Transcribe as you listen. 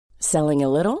Selling a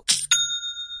little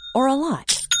or a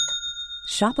lot?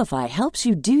 Shopify helps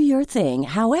you do your thing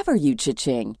however you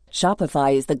cha-ching.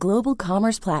 Shopify is the global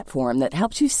commerce platform that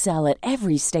helps you sell at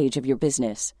every stage of your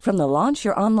business. From the launch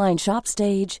your online shop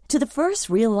stage to the first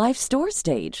real-life store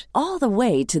stage, all the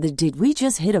way to the did we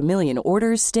just hit a million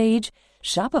orders stage.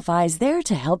 Shopify is there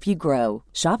to help you grow.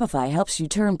 Shopify helps you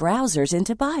turn browsers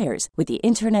into buyers with the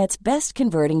internet's best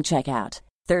converting checkout.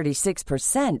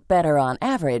 36% better on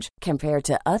average compared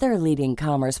to other leading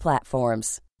commerce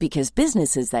platforms. Because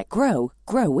businesses that grow,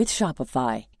 grow with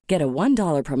Shopify. Get a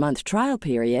 $1 per month trial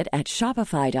period at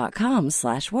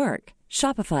shopify.com/work.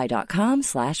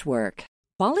 Shopify.com/work.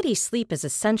 Quality sleep is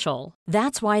essential.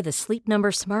 That's why the Sleep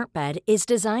Number Smart Bed is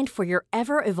designed for your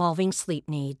ever-evolving sleep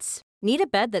needs. Need a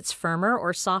bed that's firmer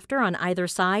or softer on either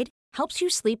side? Helps you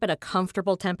sleep at a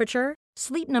comfortable temperature?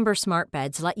 Sleep Number Smart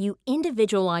Beds let you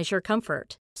individualize your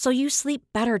comfort, so you sleep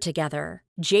better together.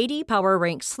 J.D. Power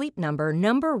ranks Sleep Number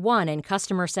number 1 in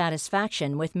customer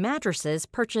satisfaction with mattresses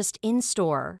purchased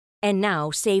in-store. And now,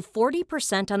 save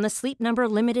 40% on the Sleep Number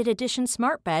Limited Edition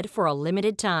Smart Bed for a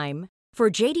limited time. For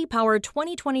J.D. Power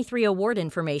 2023 award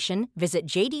information, visit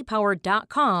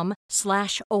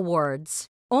jdpower.com/awards.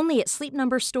 Only at Sleep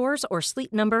Number stores or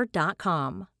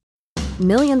sleepnumber.com.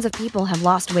 Millions of people have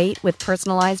lost weight with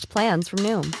personalized plans from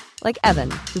Noom. Like Evan,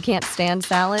 who can't stand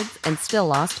salads and still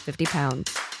lost 50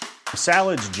 pounds.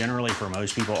 Salads generally for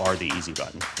most people are the easy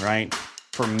button, right?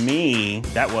 For me,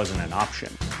 that wasn't an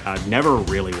option. I never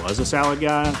really was a salad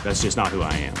guy. That's just not who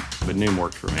I am. But Noom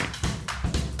worked for me.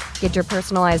 Get your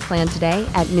personalized plan today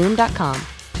at Noom.com.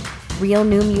 Real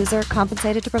Noom user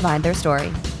compensated to provide their story.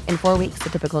 In 4 weeks,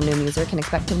 the typical Noom user can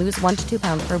expect to lose 1 to 2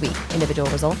 pounds per week. Individual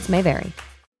results may vary.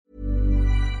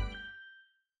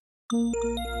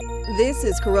 This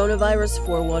is Coronavirus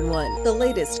 411, the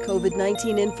latest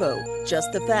COVID-19 info.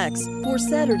 Just the facts for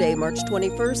Saturday, March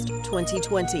 21st,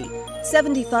 2020.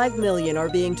 75 million are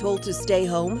being told to stay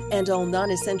home, and all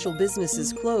non-essential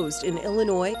businesses closed in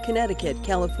Illinois, Connecticut,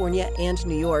 California, and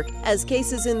New York, as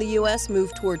cases in the U.S.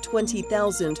 move toward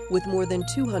 20,000 with more than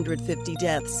 250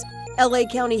 deaths. LA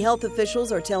County health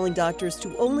officials are telling doctors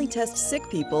to only test sick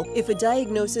people if a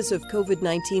diagnosis of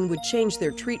COVID-19 would change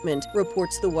their treatment,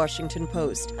 reports the Washington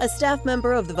Post. A staff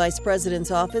member of the vice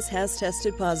president's office has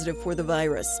tested positive for the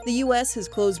virus. The U.S. has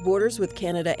closed borders with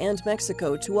Canada and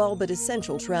Mexico to all but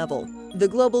essential travel. The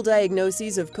global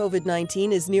diagnosis of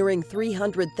COVID-19 is nearing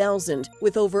 300,000,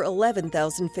 with over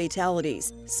 11,000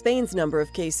 fatalities. Spain's number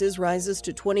of cases rises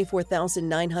to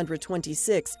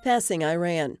 24,926, passing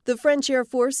Iran. The French Air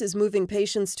Force is moving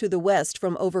patients to the west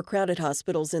from overcrowded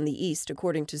hospitals in the east,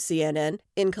 according to CNN.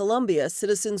 In Colombia,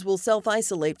 citizens will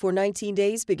self-isolate for 19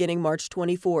 days beginning March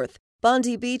 24th.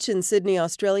 Bondi Beach in Sydney,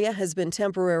 Australia has been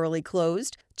temporarily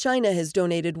closed. China has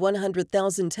donated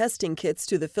 100,000 testing kits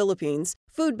to the Philippines.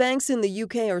 Food banks in the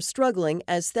UK are struggling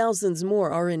as thousands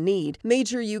more are in need.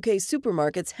 Major UK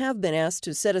supermarkets have been asked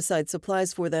to set aside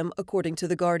supplies for them, according to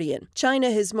The Guardian.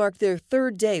 China has marked their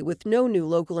third day with no new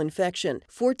local infection.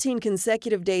 14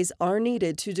 consecutive days are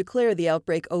needed to declare the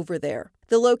outbreak over there.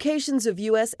 The locations of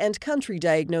U.S. and country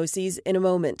diagnoses in a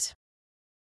moment.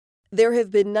 There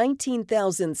have been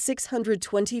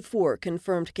 19,624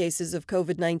 confirmed cases of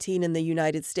COVID-19 in the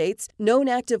United States. Known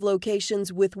active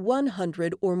locations with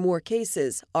 100 or more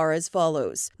cases are as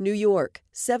follows: New York,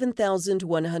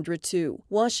 7,102.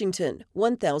 Washington,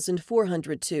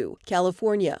 1,402.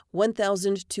 California,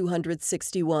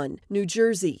 1,261. New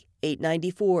Jersey,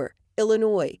 894.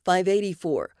 Illinois,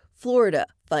 584. Florida,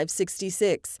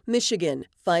 566. Michigan,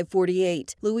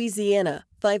 548. Louisiana,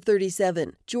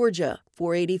 537. Georgia,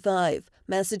 485.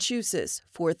 Massachusetts,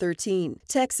 413.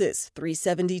 Texas,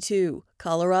 372.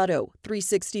 Colorado,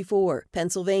 364.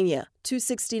 Pennsylvania,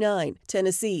 269.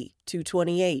 Tennessee,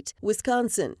 228.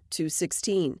 Wisconsin,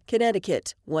 216.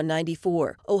 Connecticut,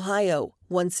 194. Ohio,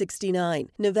 169.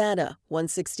 Nevada,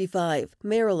 165.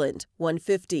 Maryland,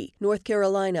 150. North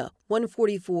Carolina,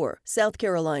 144. South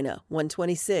Carolina,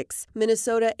 126.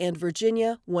 Minnesota and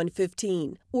Virginia,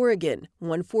 115. Oregon,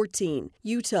 114.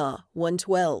 Utah,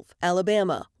 112.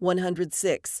 Alabama,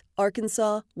 106.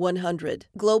 Arkansas, 100.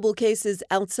 Global cases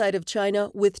outside of China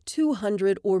with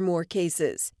 200 or more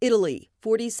cases. Italy,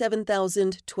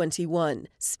 47,021.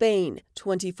 Spain,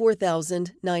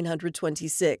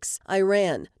 24,926.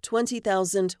 Iran,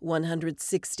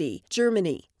 20,160.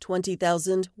 Germany,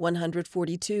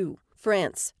 20,142.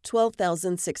 France,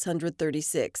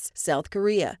 12,636. South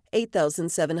Korea,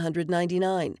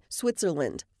 8,799.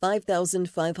 Switzerland,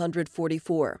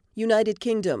 5,544. United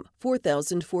Kingdom,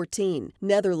 4,014.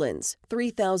 Netherlands,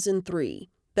 3,003.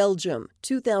 Belgium,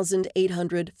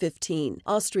 2,815.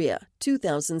 Austria,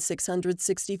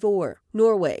 2,664.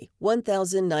 Norway,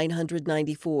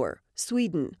 1,994.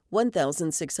 Sweden,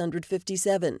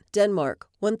 1,657. Denmark,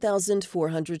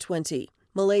 1,420.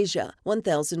 Malaysia,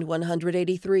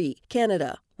 1,183.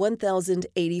 Canada,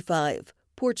 1,085.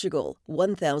 Portugal,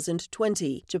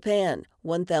 1,020. Japan,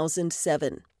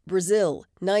 1,007. Brazil,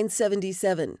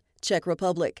 977. Czech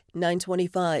Republic,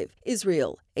 925.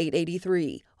 Israel,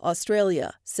 883.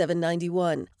 Australia,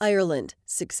 791. Ireland,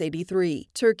 683.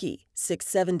 Turkey,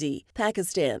 670.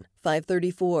 Pakistan,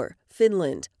 534.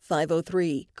 Finland,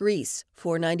 503. Greece,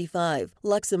 495.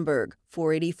 Luxembourg,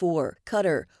 484.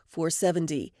 Qatar,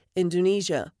 470.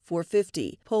 Indonesia,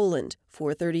 450. Poland,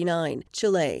 439.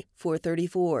 Chile,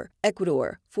 434.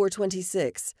 Ecuador,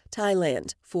 426.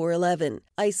 Thailand, 411.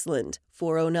 Iceland,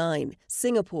 409.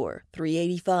 Singapore,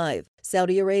 385.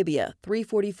 Saudi Arabia,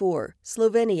 344.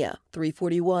 Slovenia,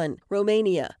 341.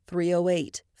 Romania,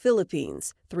 308.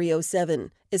 Philippines,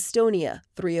 307. Estonia,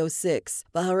 306.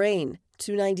 Bahrain,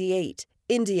 298.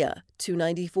 India,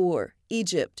 294.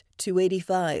 Egypt,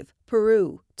 285.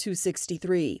 Peru,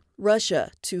 263.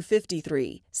 Russia,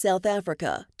 253. South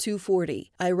Africa,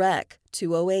 240. Iraq,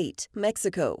 208.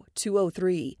 Mexico,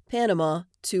 203. Panama,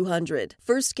 200.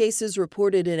 First cases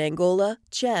reported in Angola,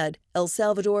 Chad, El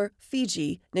Salvador,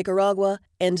 Fiji, Nicaragua,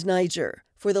 and Niger.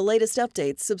 For the latest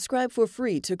updates, subscribe for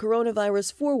free to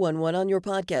Coronavirus 411 on your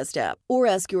podcast app or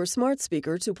ask your smart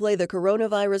speaker to play the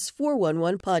Coronavirus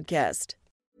 411 podcast.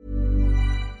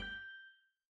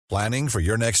 Planning for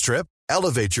your next trip?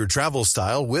 Elevate your travel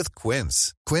style with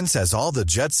Quince. Quince has all the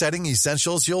jet-setting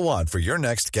essentials you'll want for your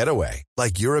next getaway,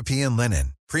 like European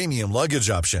linen, premium luggage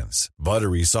options,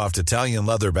 buttery soft Italian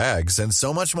leather bags, and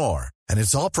so much more. And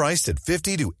it's all priced at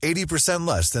 50 to 80%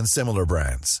 less than similar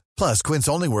brands. Plus, Quince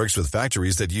only works with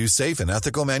factories that use safe and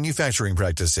ethical manufacturing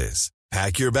practices.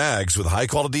 Pack your bags with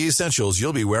high-quality essentials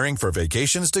you'll be wearing for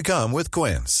vacations to come with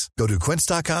Quince. Go to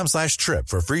quince.com/trip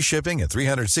for free shipping and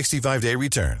 365-day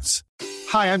returns.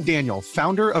 Hi, I'm Daniel,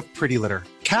 founder of Pretty Litter.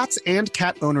 Cats and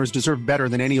cat owners deserve better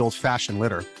than any old-fashioned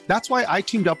litter. That's why I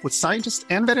teamed up with scientists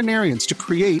and veterinarians to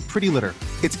create Pretty Litter.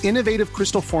 Its innovative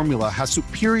crystal formula has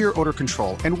superior odor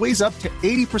control and weighs up to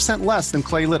 80% less than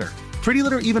clay litter. Pretty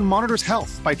Litter even monitors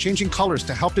health by changing colors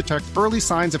to help detect early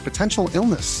signs of potential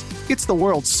illness. It's the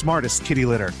world's smartest kitty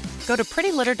litter. Go to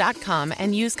prettylitter.com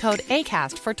and use code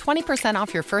ACAST for 20%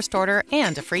 off your first order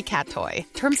and a free cat toy.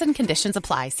 Terms and conditions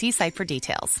apply. See site for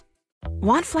details.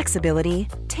 Want flexibility?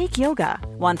 Take yoga.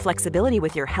 Want flexibility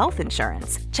with your health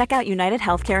insurance? Check out United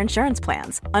Healthcare Insurance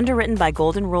Plans. Underwritten by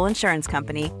Golden Rule Insurance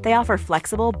Company, they offer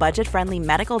flexible, budget-friendly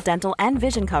medical, dental, and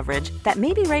vision coverage that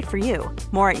may be right for you.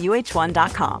 More at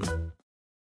UH1.com.